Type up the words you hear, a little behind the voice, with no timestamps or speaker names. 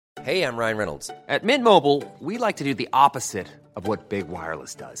Hey, I'm Ryan Reynolds. At Mint Mobile, we like to do the opposite of what Big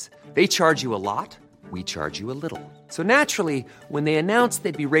Wireless does. They charge you a lot, we charge you a little. So naturally, when they announced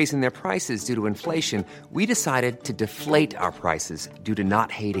they'd be raising their prices due to inflation, we decided to deflate our prices due to not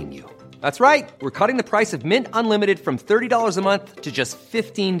hating you. That's right. We're cutting the price of Mint Unlimited from $30 a month to just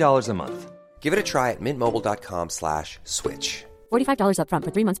 $15 a month. Give it a try at mintmobile.com/switch. $45 up front for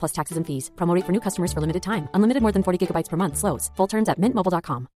 3 months plus taxes and fees. Promo rate for new customers for limited time. Unlimited more than 40 gigabytes per month. Slows full terms at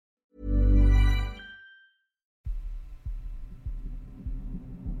mintmobile.com.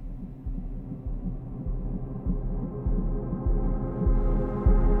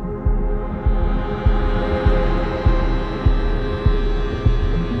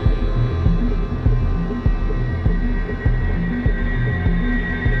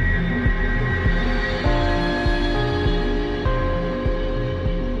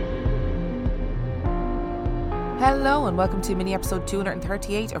 Hello and welcome to mini episode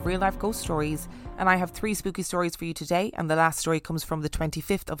 238 of Real Life Ghost Stories, and I have 3 spooky stories for you today, and the last story comes from the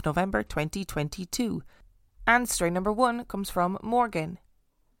 25th of November 2022. And story number 1 comes from Morgan.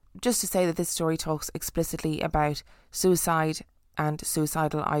 Just to say that this story talks explicitly about suicide and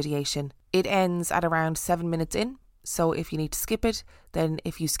suicidal ideation. It ends at around 7 minutes in, so if you need to skip it, then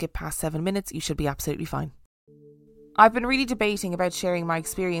if you skip past 7 minutes, you should be absolutely fine. I've been really debating about sharing my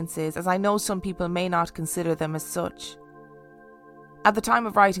experiences, as I know some people may not consider them as such. At the time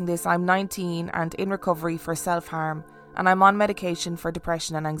of writing this, I'm 19 and in recovery for self-harm, and I'm on medication for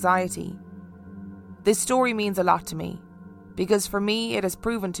depression and anxiety. This story means a lot to me, because for me it has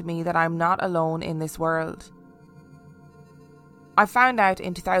proven to me that I'm not alone in this world. I found out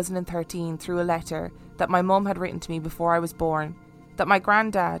in 2013 through a letter that my mum had written to me before I was born that my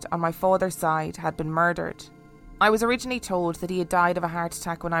granddad on my father's side had been murdered. I was originally told that he had died of a heart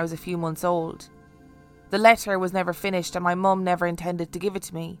attack when I was a few months old. The letter was never finished and my mum never intended to give it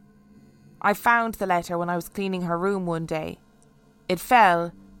to me. I found the letter when I was cleaning her room one day. It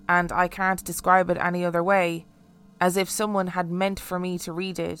fell, and I can't describe it any other way, as if someone had meant for me to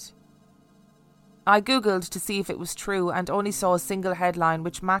read it. I googled to see if it was true and only saw a single headline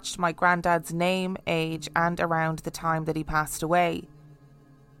which matched my granddad's name, age and around the time that he passed away.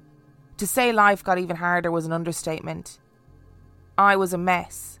 To say life got even harder was an understatement. I was a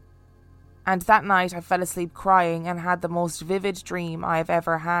mess. And that night I fell asleep crying and had the most vivid dream I have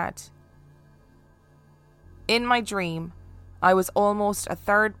ever had. In my dream, I was almost a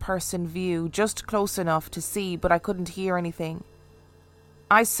third-person view, just close enough to see but I couldn't hear anything.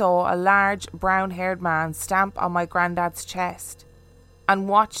 I saw a large brown-haired man stamp on my granddad's chest and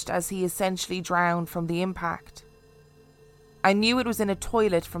watched as he essentially drowned from the impact. I knew it was in a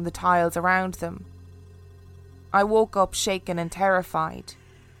toilet from the tiles around them. I woke up shaken and terrified.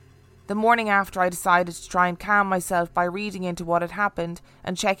 The morning after, I decided to try and calm myself by reading into what had happened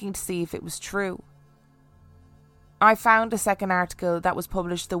and checking to see if it was true. I found a second article that was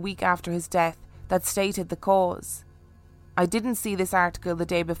published the week after his death that stated the cause. I didn't see this article the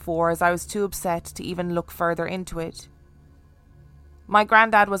day before as I was too upset to even look further into it. My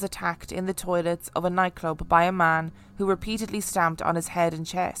granddad was attacked in the toilets of a nightclub by a man who repeatedly stamped on his head and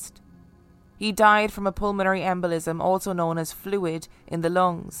chest. He died from a pulmonary embolism, also known as fluid, in the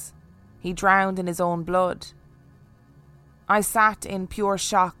lungs. He drowned in his own blood. I sat in pure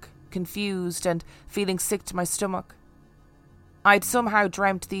shock, confused and feeling sick to my stomach. I'd somehow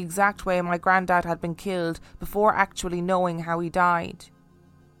dreamt the exact way my granddad had been killed before actually knowing how he died.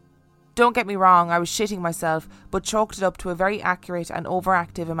 Don't get me wrong, I was shitting myself, but chalked it up to a very accurate and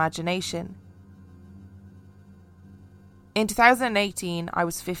overactive imagination. In 2018, I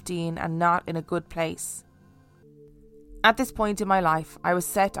was 15 and not in a good place. At this point in my life, I was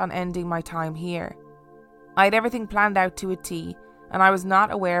set on ending my time here. I had everything planned out to a T, and I was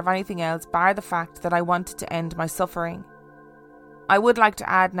not aware of anything else bar the fact that I wanted to end my suffering. I would like to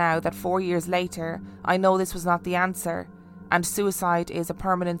add now that 4 years later, I know this was not the answer, and suicide is a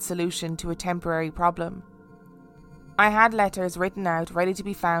permanent solution to a temporary problem. I had letters written out ready to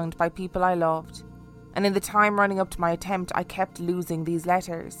be found by people I loved, and in the time running up to my attempt I kept losing these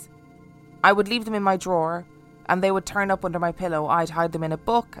letters. I would leave them in my drawer, and they would turn up under my pillow. I'd hide them in a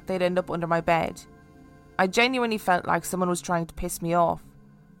book, they'd end up under my bed. I genuinely felt like someone was trying to piss me off,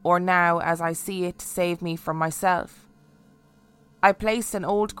 or now, as I see it, save me from myself. I placed an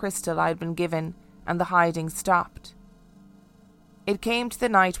old crystal I had been given, and the hiding stopped. It came to the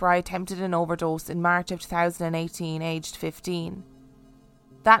night where I attempted an overdose in March of 2018, aged 15.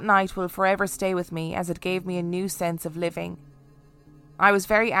 That night will forever stay with me as it gave me a new sense of living. I was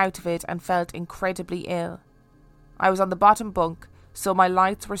very out of it and felt incredibly ill. I was on the bottom bunk, so my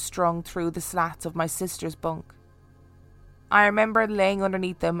lights were strung through the slats of my sister's bunk. I remember laying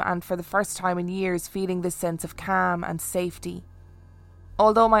underneath them and for the first time in years feeling this sense of calm and safety.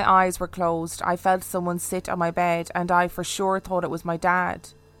 Although my eyes were closed, I felt someone sit on my bed and I for sure thought it was my dad.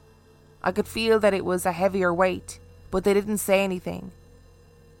 I could feel that it was a heavier weight, but they didn't say anything.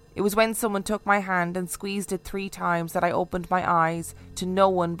 It was when someone took my hand and squeezed it 3 times that I opened my eyes to no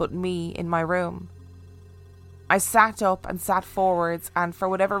one but me in my room. I sat up and sat forwards, and for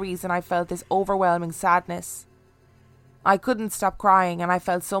whatever reason I felt this overwhelming sadness. I couldn't stop crying and I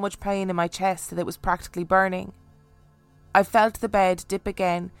felt so much pain in my chest that it was practically burning. I felt the bed dip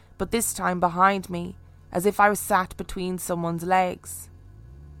again, but this time behind me, as if I was sat between someone's legs.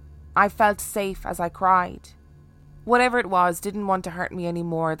 I felt safe as I cried. Whatever it was didn't want to hurt me any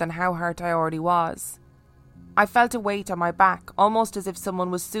more than how hurt I already was. I felt a weight on my back, almost as if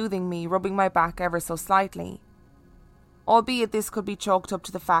someone was soothing me, rubbing my back ever so slightly. Albeit this could be chalked up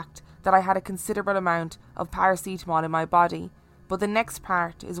to the fact that I had a considerable amount of paracetamol in my body, but the next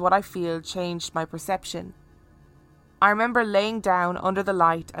part is what I feel changed my perception. I remember laying down under the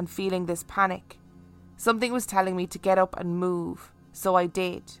light and feeling this panic. Something was telling me to get up and move, so I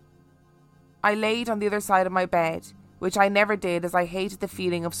did. I laid on the other side of my bed, which I never did as I hated the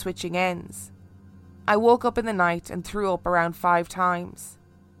feeling of switching ends. I woke up in the night and threw up around 5 times.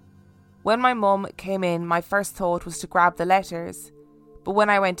 When my mum came in, my first thought was to grab the letters, but when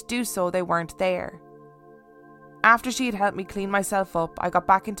I went to do so, they weren't there. After she had helped me clean myself up, I got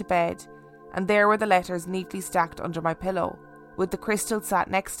back into bed, and there were the letters neatly stacked under my pillow, with the crystal sat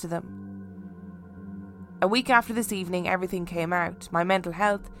next to them. A week after this evening, everything came out. My mental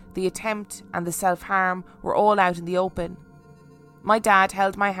health, the attempt, and the self-harm were all out in the open. My dad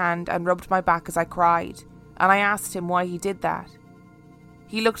held my hand and rubbed my back as I cried, and I asked him why he did that.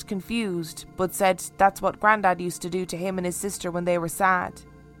 He looked confused, but said that's what Grandad used to do to him and his sister when they were sad.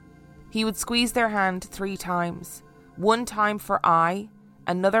 He would squeeze their hand 3 times, 1 time for I,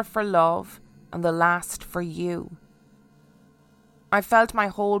 another for love, and the last for you. I felt my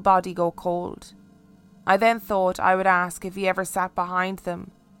whole body go cold. I then thought I would ask if he ever sat behind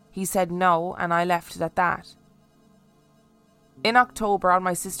them. He said no, and I left it at that. In October, on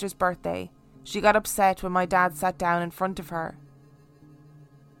my sister's birthday, she got upset when my dad sat down in front of her.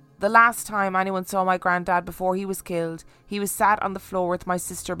 The last time anyone saw my granddad before he was killed, he was sat on the floor with my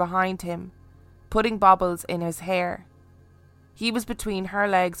sister behind him, putting baubles in his hair. He was between her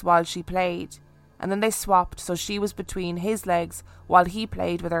legs while she played, and then they swapped so she was between his legs while he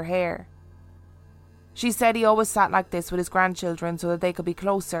played with her hair. She said he always sat like this with his grandchildren so that they could be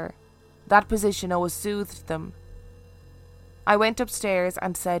closer. That position always soothed them. I went upstairs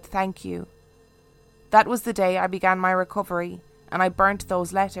and said thank you. That was the day I began my recovery, and I burnt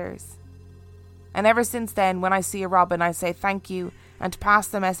those letters. And ever since then, when I see a robin, I say thank you and pass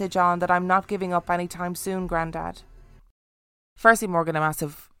the message on that I'm not giving up anytime soon, Grandad. Firstly, Morgan, a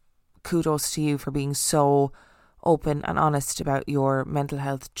massive kudos to you for being so open and honest about your mental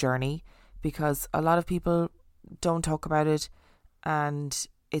health journey, because a lot of people don't talk about it, and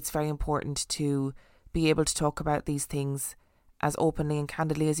it's very important to be able to talk about these things as openly and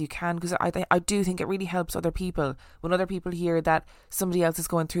candidly as you can, because I do think it really helps other people. When other people hear that somebody else is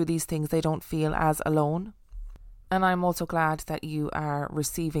going through these things, they don't feel as alone. And I'm also glad that you are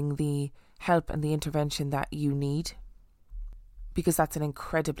receiving the help and the intervention that you need, because that's an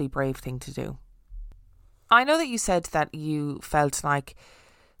incredibly brave thing to do. I know that you said that you felt like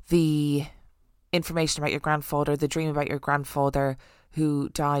the information about your grandfather, the dream about your grandfather who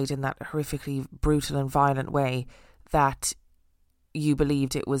died in that horrifically brutal and violent way, that you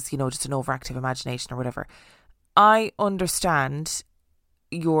believed it was, just an overactive imagination or whatever. I understand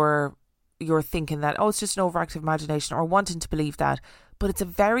your thinking that, it's just an overactive imagination, or wanting to believe that, but it's a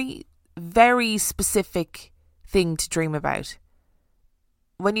very, very specific thing to dream about.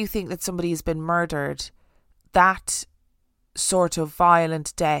 When you think that somebody has been murdered, that sort of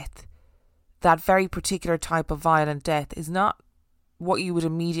violent death, that very particular type of violent death, is not what you would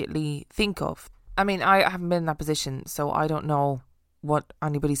immediately think of. I mean, I haven't been in that position, so I don't know what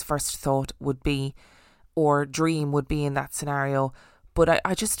anybody's first thought would be or dream would be in that scenario, but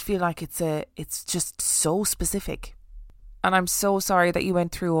I just feel like it's just so specific. And I'm so sorry that you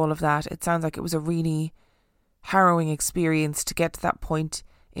went through all of that. It sounds like it was a really harrowing experience to get to that point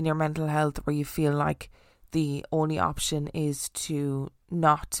in your mental health where you feel like the only option is to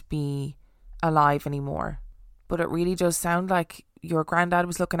not be alive anymore. But it really does sound like your granddad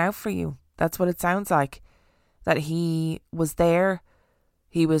was looking out for you. That's what it sounds like. That he was there,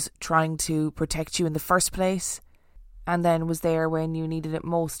 he was trying to protect you in the first place, and then was there when you needed it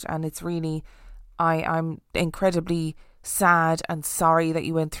most. And it's really, I'm incredibly sad and sorry that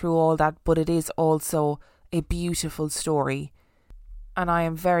you went through all that, but it is also a beautiful story. And I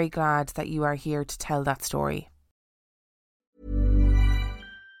am very glad that you are here to tell that story.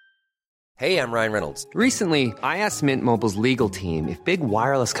 Hey, I'm Ryan Reynolds. Recently, I asked Mint Mobile's legal team if big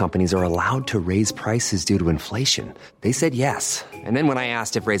wireless companies are allowed to raise prices due to inflation. They said yes. And then when I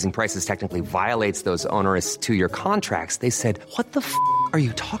asked if raising prices technically violates those onerous 2-year contracts, they said, "What the f*** are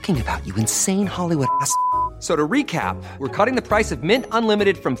you talking about, you insane Hollywood ass?" So to recap, we're cutting the price of Mint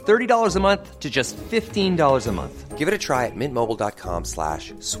Unlimited from $30 a month to just $15 a month. Give it a try at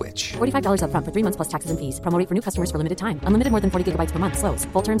mintmobile.com/switch. $45 up front for 3 months plus taxes and fees. Promo rate for new customers for limited time. Unlimited more than 40 gigabytes per month. Slows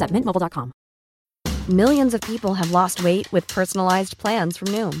full terms at mintmobile.com. Millions of people have lost weight with personalized plans from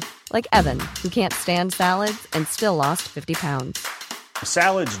Noom. Like Evan, who can't stand salads and still lost 50 pounds.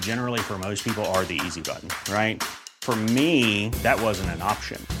 Salads generally for most people are the easy button, right? For me, that wasn't an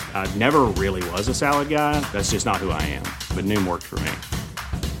option. I never really was a salad guy. That's just not who I am. But Noom worked for me.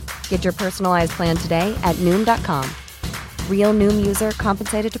 Get your personalized plan today at Noom.com. Real Noom user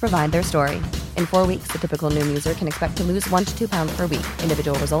compensated to provide their story. In 4 weeks, the typical Noom user can expect to lose 1 to 2 pounds per week.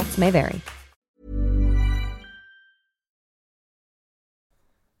 Individual results may vary.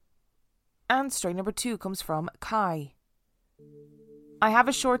 And story number 2 comes from Kai. I have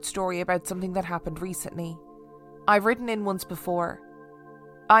a short story about something that happened recently. I've written in once before.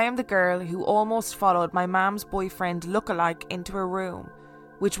 I am the girl who almost followed my mam's boyfriend lookalike into a room,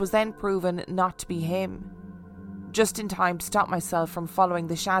 which was then proven not to be him, just in time to stop myself from following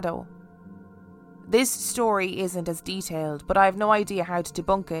the shadow. This story isn't as detailed, but I have no idea how to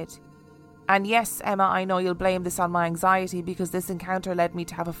debunk it. And yes, Emma, I know you'll blame this on my anxiety because this encounter led me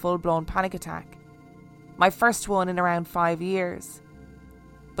to have a full-blown panic attack. My first one in around 5 years.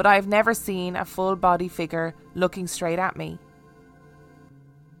 But I have never seen a full-body figure looking straight at me.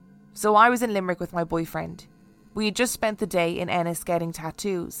 So I was in Limerick with my boyfriend. We had just spent the day in Ennis getting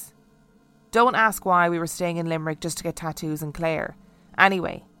tattoos. Don't ask why we were staying in Limerick just to get tattoos in Clare.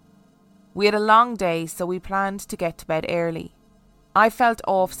 Anyway, we had a long day, so we planned to get to bed early. I felt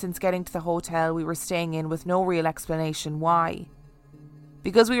off since getting to the hotel we were staying in with no real explanation why.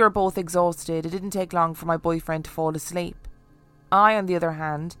 Because we were both exhausted, it didn't take long for my boyfriend to fall asleep. I, on the other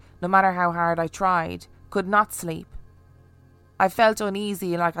hand, no matter how hard I tried, could not sleep. I felt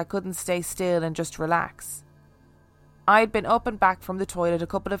uneasy, like I couldn't stay still and just relax. I had been up and back from the toilet a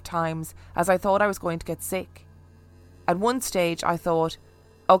couple of times as I thought I was going to get sick. At one stage I thought,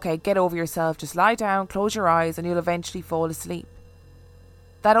 okay, get over yourself, just lie down, close your eyes and you'll eventually fall asleep.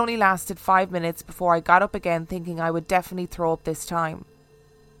 That only lasted 5 minutes before I got up again thinking I would definitely throw up this time.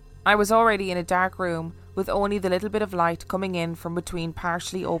 I was already in a dark room with only the little bit of light coming in from between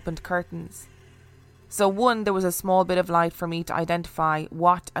partially opened curtains. So 1, there was a small bit of light for me to identify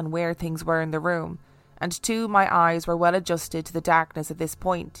what and where things were in the room, and 2, my eyes were well adjusted to the darkness at this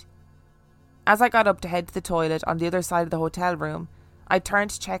point. As I got up to head to the toilet on the other side of the hotel room, I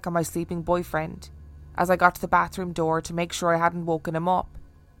turned to check on my sleeping boyfriend, as I got to the bathroom door to make sure I hadn't woken him up.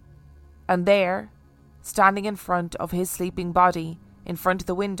 And there, standing in front of his sleeping body, in front of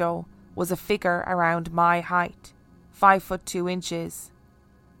the window, was a figure around my height, 5 foot 2 inches.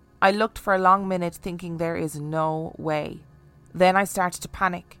 I looked for a long minute thinking there is no way. Then I started to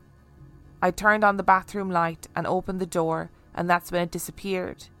panic. I turned on the bathroom light and opened the door, and that's when it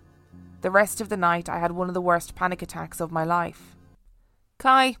disappeared. The rest of the night I had one of the worst panic attacks of my life.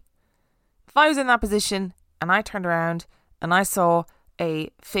 Kai, if I was in that position and I turned around and I saw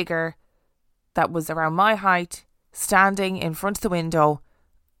a figure that was around my height, standing in front of the window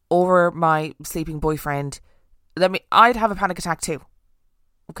over my sleeping boyfriend, I'd have a panic attack too.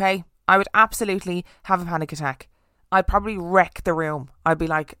 Okay? I would absolutely have a panic attack. I'd probably wreck the room. I'd be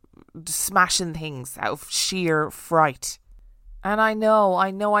like smashing things out of sheer fright. And I know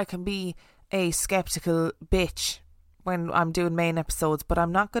I can be a skeptical bitch when I'm doing main episodes, but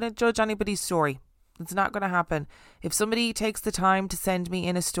I'm not going to judge anybody's story. It's not going to happen. If somebody takes the time to send me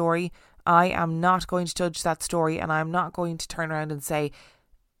in a story, I am not going to judge that story, and I'm not going to turn around and say,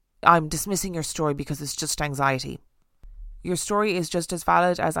 I'm dismissing your story because it's just anxiety. Your story is just as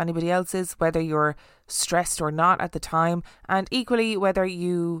valid as anybody else's, whether you're stressed or not at the time, and equally whether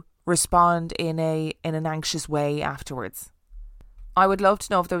you respond in an anxious way afterwards. I would love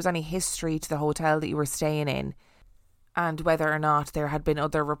to know if there was any history to the hotel that you were staying in, and whether or not there had been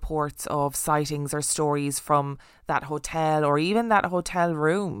other reports of sightings or stories from that hotel or even that hotel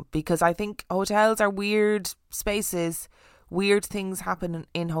room, because I think hotels are weird spaces. Weird things happen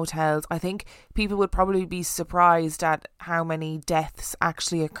in hotels. I think people would probably be surprised at how many deaths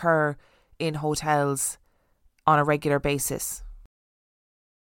actually occur in hotels on a regular basis.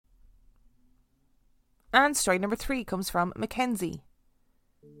 And story number 3 comes from Mackenzie.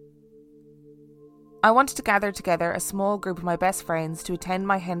 I wanted to gather together a small group of my best friends to attend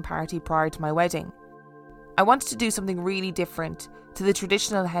my hen party prior to my wedding. I wanted to do something really different to the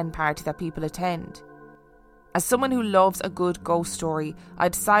traditional hen party that people attend. As someone who loves a good ghost story, I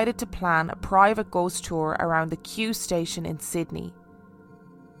decided to plan a private ghost tour around the Q station in Sydney.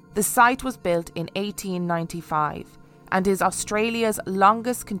 The site was built in 1895 and is Australia's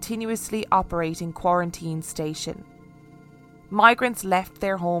longest continuously operating quarantine station. Migrants left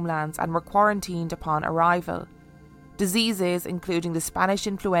their homelands and were quarantined upon arrival. Diseases, including the Spanish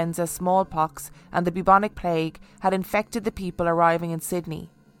influenza, smallpox and the bubonic plague, had infected the people arriving in Sydney.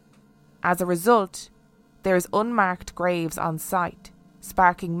 As a result, there is unmarked graves on site,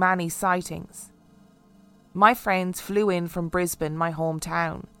 sparking many sightings. My friends flew in from Brisbane, my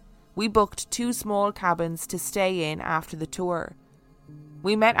hometown. We booked 2 small cabins to stay in after the tour.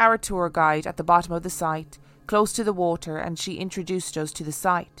 We met our tour guide at the bottom of the site, close to the water, and she introduced us to the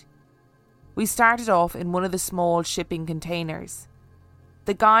site. We started off in one of the small shipping containers.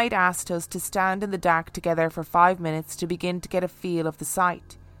 The guide asked us to stand in the dark together for 5 minutes to begin to get a feel of the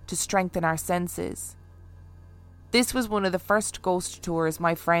site, to strengthen our senses. This was one of the first ghost tours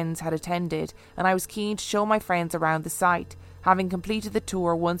my friends had attended, and I was keen to show my friends around the site, having completed the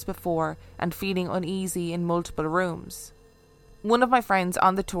tour once before and feeling uneasy in multiple rooms. One of my friends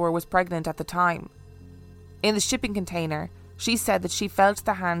on the tour was pregnant at the time. In the shipping container, she said that she felt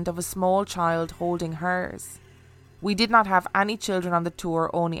the hand of a small child holding hers. We did not have any children on the tour,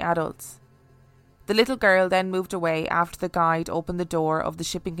 only adults. The little girl then moved away after the guide opened the door of the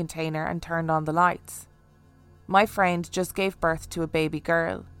shipping container and turned on the lights. My friend just gave birth to a baby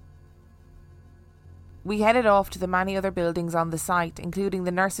girl. We headed off to the many other buildings on the site, including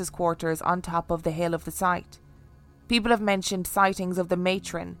the nurses' quarters on top of the hill of the site. People have mentioned sightings of the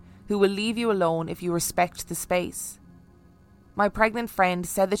matron, who will leave you alone if you respect the space. My pregnant friend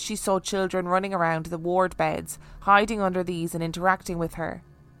said that she saw children running around the ward beds, hiding under these and interacting with her.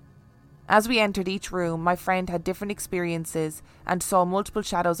 As we entered each room, my friend had different experiences and saw multiple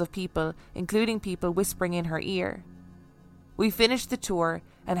shadows of people, including people whispering in her ear. We finished the tour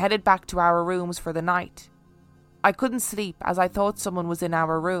and headed back to our rooms for the night. I couldn't sleep as I thought someone was in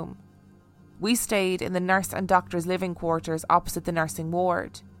our room. We stayed in the nurse and doctor's living quarters opposite the nursing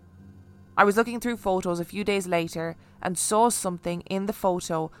ward. I was looking through photos a few days later and saw something in the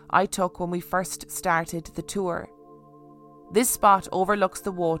photo I took when we first started the tour. This spot overlooks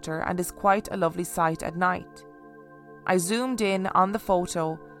the water and is quite a lovely sight at night. I zoomed in on the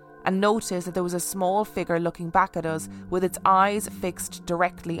photo and noticed that there was a small figure looking back at us with its eyes fixed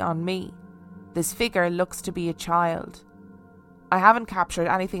directly on me. This figure looks to be a child. I haven't captured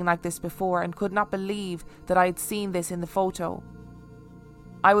anything like this before and could not believe that I had seen this in the photo.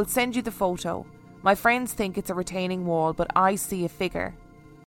 I will send you the photo. My friends think it's a retaining wall, but I see a figure.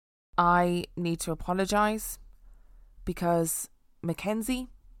 I need to apologise because, Mackenzie,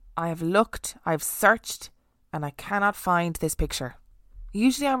 I have looked, I've searched, and I cannot find this picture.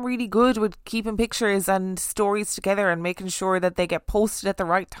 Usually I'm really good with keeping pictures and stories together and making sure that they get posted at the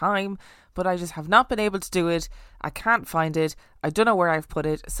right time, but I just have not been able to do it. I can't find it. I don't know where I've put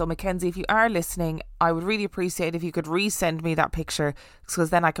it. So Mackenzie, if you are listening, I would really appreciate if you could resend me that picture, because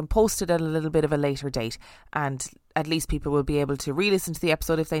then I can post it at a little bit of a later date, and at least people will be able to re-listen to the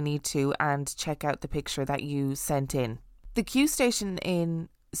episode if they need to and check out the picture that you sent in. The Q station in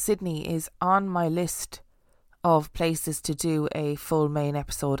Sydney is on my list of places to do a full main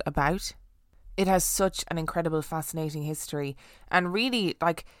episode about. It has such an incredible, fascinating history, and really,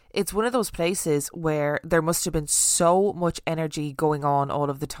 it's one of those places where there must have been so much energy going on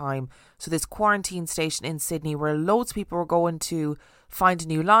all of the time. So this quarantine station in Sydney, where loads of people were going to find a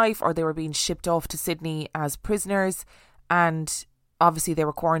new life, or they were being shipped off to Sydney as prisoners, and obviously they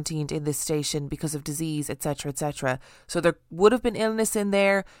were quarantined in this station because of disease, etc., etc. So there would have been illness in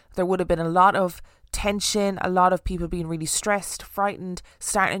there. There would have been a lot of tension, a lot of people being really stressed, frightened,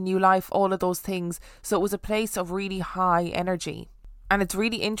 starting a new life, all of those things. So it was a place of really high energy. And it's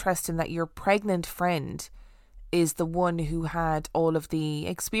really interesting that your pregnant friend is the one who had all of the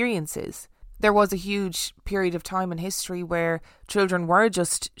experiences. There was a huge period of time in history where children were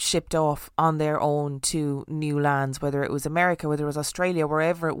just shipped off on their own to new lands, whether it was America, whether it was Australia,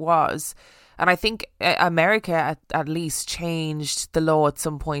 wherever it was. And I think America at least changed the law at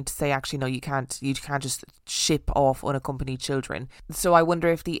some point to say, actually, no, you can't just ship off unaccompanied children. So I wonder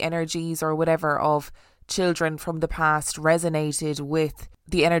if the energies or whatever of children from the past resonated with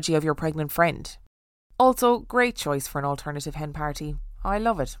the energy of your pregnant friend. Also, great choice for an alternative hen party. I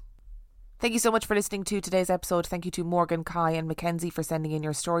love it. Thank you so much for listening to today's episode. Thank you to Morgan, Kai and Mackenzie for sending in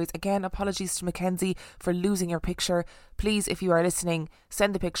your stories. Again, apologies to Mackenzie for losing your picture. Please, if you are listening,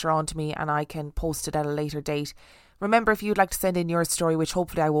 send the picture on to me and I can post it at a later date. Remember, if you'd like to send in your story, which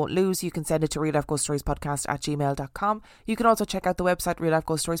hopefully I won't lose, you can send it to reallifeghost-stories-podcast@gmail.com. You can also check out the website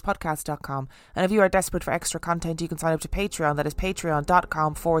reallifeghost-stories-podcast.com. And if you are desperate for extra content, you can sign up to Patreon. That is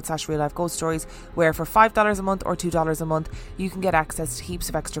patreon.com/reallifeghoststories, where for $5 a month or $2 a month, you can get access to heaps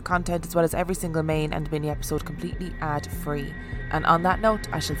of extra content, as well as every single main and mini episode completely ad-free. And on that note,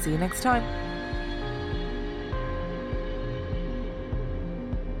 I shall see you next time.